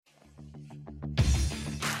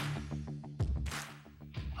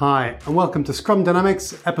Hi, and welcome to Scrum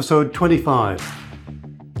Dynamics, episode 25.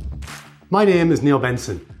 My name is Neil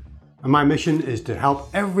Benson, and my mission is to help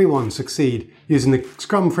everyone succeed using the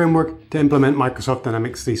Scrum framework to implement Microsoft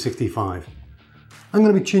Dynamics 365. I'm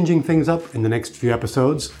going to be changing things up in the next few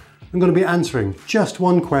episodes. I'm going to be answering just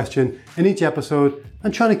one question in each episode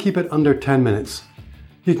and trying to keep it under 10 minutes.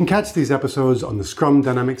 You can catch these episodes on the Scrum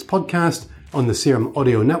Dynamics podcast, on the Serum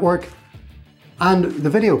Audio Network, and the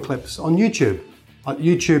video clips on YouTube at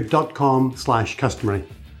youtube.com/customary.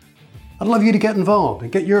 I'd love you to get involved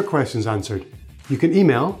and get your questions answered. You can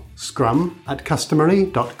email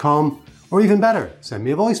scrum@customary.com, or even better, send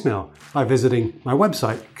me a voicemail by visiting my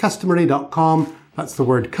website, customary.com. That's the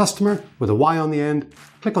word customer with a Y on the end.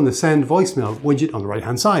 Click on the send voicemail widget on the right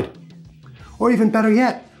hand side. Or even better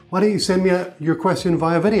yet, why don't you send me your question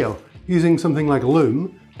via video using something like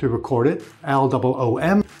Loom to record it,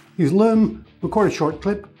 Loom. Use Loom, record a short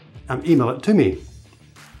clip, and email it to me.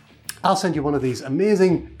 I'll send you one of these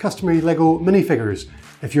amazing customary Lego minifigures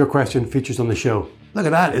if your question features on the show. Look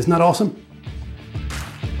at that, isn't that awesome?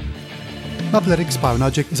 Maplytics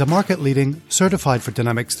Bionogic is a market-leading, certified for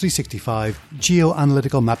Dynamics 365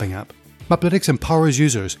 geo-analytical mapping app. Maplytics empowers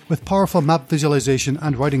users with powerful map visualization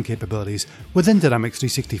and writing capabilities within Dynamics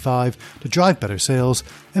 365 to drive better sales,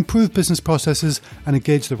 improve business processes, and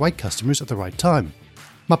engage the right customers at the right time.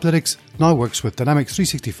 Maplytics now works with Dynamics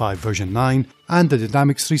 365 version 9 and the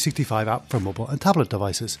Dynamics 365 app for mobile and tablet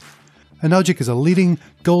devices. Bionogic is a leading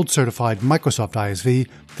gold-certified Microsoft ISV,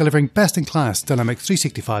 delivering best-in-class Dynamics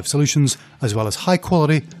 365 solutions as well as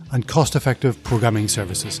high-quality and cost-effective programming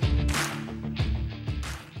services.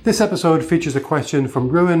 This episode features a question from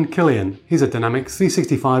Ruan Killian. He's a Dynamics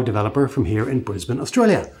 365 developer from here in Brisbane,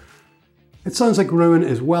 Australia. It sounds like Ruan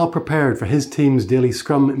is well prepared for his team's daily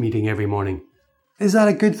Scrum meeting every morning. Is that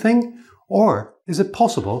a good thing? Or is it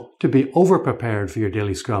possible to be over-prepared for your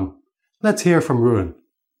daily Scrum? Let's hear from Ruan.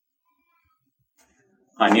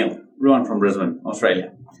 Hi Neil, Ruan from Brisbane,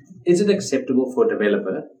 Australia. Is it acceptable for a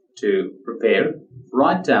developer to prepare,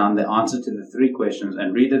 write down the answer to the 3 questions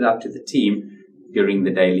and read it out to the team during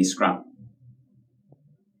the daily Scrum?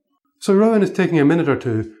 So Ruan is taking a minute or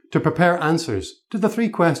two to prepare answers to the 3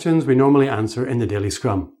 questions we normally answer in the daily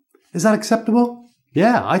Scrum. Is that acceptable?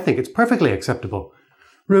 Yeah, I think it's perfectly acceptable.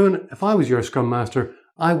 Ruan, if I was your Scrum Master,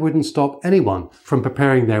 I wouldn't stop anyone from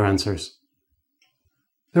preparing their answers.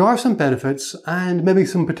 There are some benefits and maybe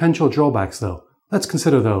some potential drawbacks though. Let's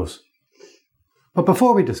consider those. But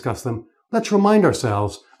before we discuss them, let's remind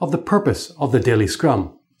ourselves of the purpose of the daily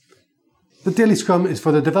Scrum. The daily Scrum is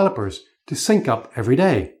for the developers to sync up every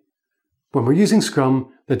day. When we're using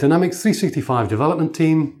Scrum, the Dynamics 365 development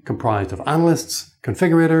team, comprised of analysts,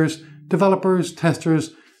 configurators, developers,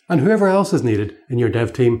 testers, and whoever else is needed in your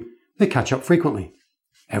dev team, they catch up frequently.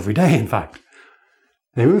 Every day, in fact.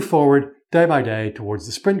 They move forward day by day towards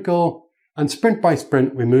the sprint goal, and sprint by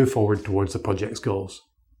sprint we move forward towards the project's goals.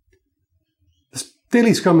 The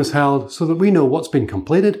daily Scrum is held so that we know what's been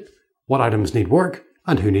completed, what items need work,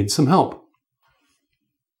 and who needs some help.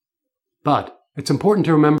 But it's important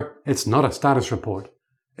to remember it's not a status report.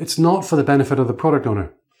 It's not for the benefit of the product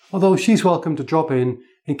owner, although she's welcome to drop in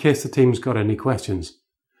case the team's got any questions.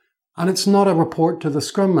 And it's not a report to the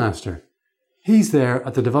Scrum Master. He's there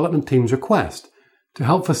at the development team's request to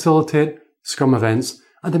help facilitate Scrum events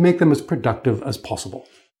and to make them as productive as possible.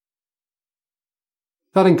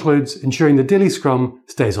 That includes ensuring the daily Scrum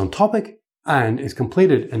stays on topic and is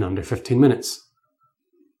completed in under 15 minutes.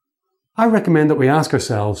 I recommend that we ask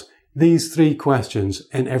ourselves these 3 questions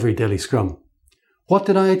in every daily Scrum. What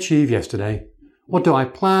did I achieve yesterday? What do I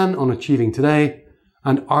plan on achieving today?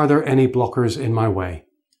 And are there any blockers in my way?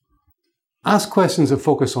 Ask questions that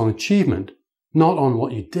focus on achievement, not on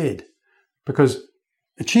what you did, because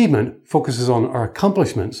achievement focuses on our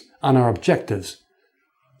accomplishments and our objectives.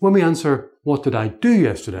 When we answer, what did I do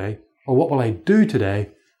yesterday, or what will I do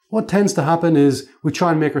today, what tends to happen is we try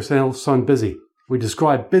and make ourselves sound busy. We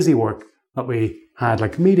describe busy work that we had,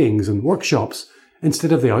 like meetings and workshops,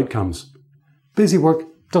 instead of the outcomes. Busy work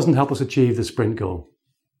doesn't help us achieve the sprint goal.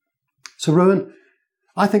 So Ruan,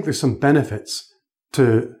 I think there's some benefits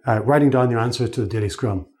to writing down your answers to the daily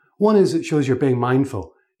Scrum. One is it shows you're being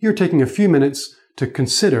mindful. You're taking a few minutes to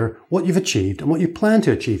consider what you've achieved and what you plan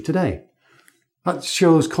to achieve today. That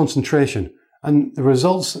shows concentration, and the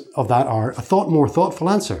results of that are a more thoughtful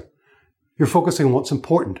answer. You're focusing on what's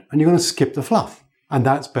important, and you're going to skip the fluff, and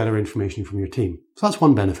that's better information from your team. So that's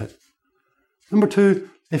one benefit. Number 2,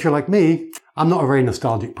 if you're like me, I'm not a very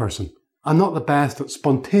nostalgic person. I'm not the best at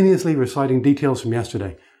spontaneously reciting details from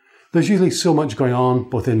yesterday. There's usually so much going on,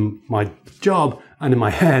 both in my job and in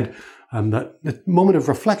my head, that the moment of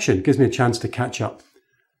reflection gives me a chance to catch up.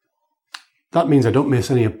 That means I don't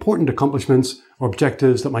miss any important accomplishments or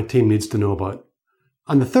objectives that my team needs to know about.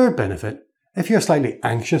 And the third benefit, if you're a slightly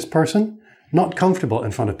anxious person, not comfortable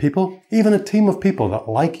in front of people, even a team of people that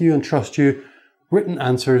like you and trust you, written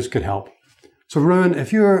answers could help. So Ruin,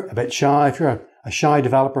 if you're a bit shy, if you're a shy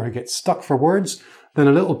developer who gets stuck for words, then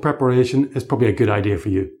a little preparation is probably a good idea for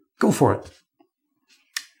you. Go for it.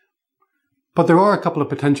 But there are a couple of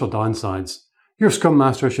potential downsides. Your Scrum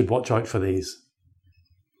Master should watch out for these.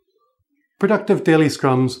 Productive daily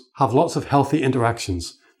Scrums have lots of healthy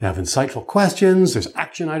interactions. They have insightful questions, there's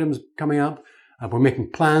action items coming up, and we're making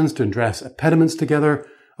plans to address impediments together,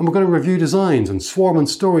 and we're going to review designs and swarm on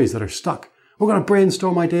stories that are stuck. We're going to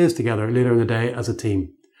brainstorm ideas together later in the day as a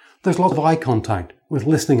team. There's lots of eye contact with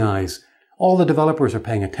listening eyes. All the developers are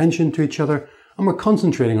paying attention to each other, and we're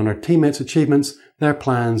concentrating on our teammates' achievements, their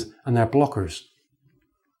plans, and their blockers.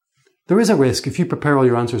 There is a risk if you prepare all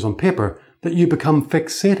your answers on paper that you become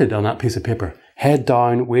fixated on that piece of paper, head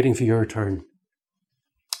down, waiting for your turn.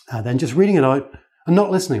 Then just reading it out and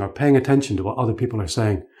not listening or paying attention to what other people are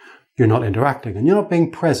saying. You're not interacting and you're not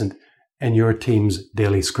being present in your team's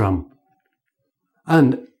daily Scrum.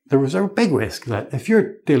 And there is a big risk that if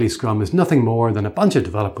your daily Scrum is nothing more than a bunch of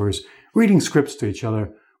developers reading scripts to each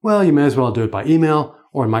other, well, you may as well do it by email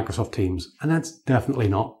or in Microsoft Teams. And that's definitely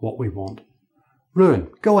not what we want. Ruin,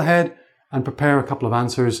 go ahead and prepare a couple of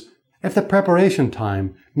answers if the preparation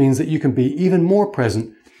time means that you can be even more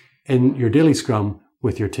present in your daily Scrum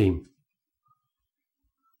with your team.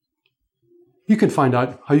 You can find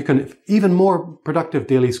out how you can have even more productive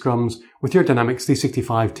daily Scrums with your Dynamics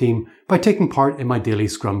 365 team by taking part in my daily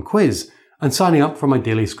Scrum quiz and signing up for my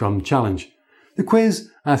daily Scrum challenge. The quiz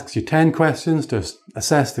asks you 10 questions to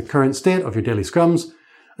assess the current state of your daily Scrums,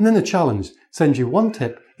 and then the challenge sends you one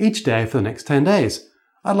tip each day for the next 10 days.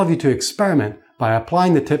 I'd love you to experiment by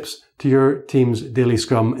applying the tips to your team's daily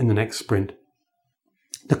Scrum in the next sprint.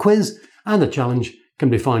 The quiz and the challenge can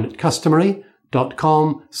be found at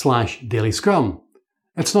customary.com/daily scrum.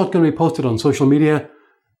 It's not going to be posted on social media,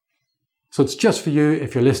 so it's just for you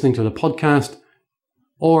if you're listening to the podcast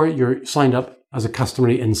or you're signed up as a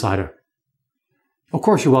Customary Insider. Of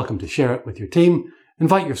course, you're welcome to share it with your team,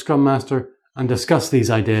 invite your Scrum Master, and discuss these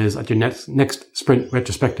ideas at your next sprint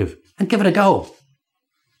retrospective, and give it a go.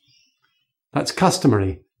 That's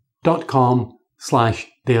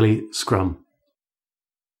customary.com/daily scrum.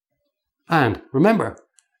 And remember,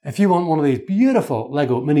 if you want one of these beautiful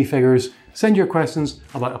Lego minifigures, send your questions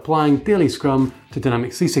about applying daily Scrum to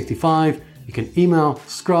Dynamics 365. You can email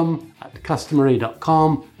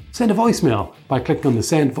scrum@customary.com, send a voicemail by clicking on the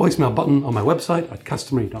send voicemail button on my website at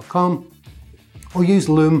customary.com, or use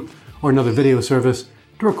Loom or another video service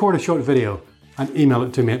to record a short video and email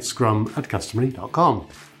it to me at scrum@customary.com.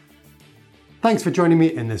 Thanks for joining me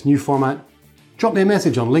in this new format. Drop me a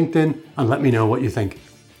message on LinkedIn and let me know what you think.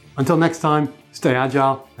 Until next time, stay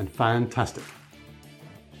agile and fantastic.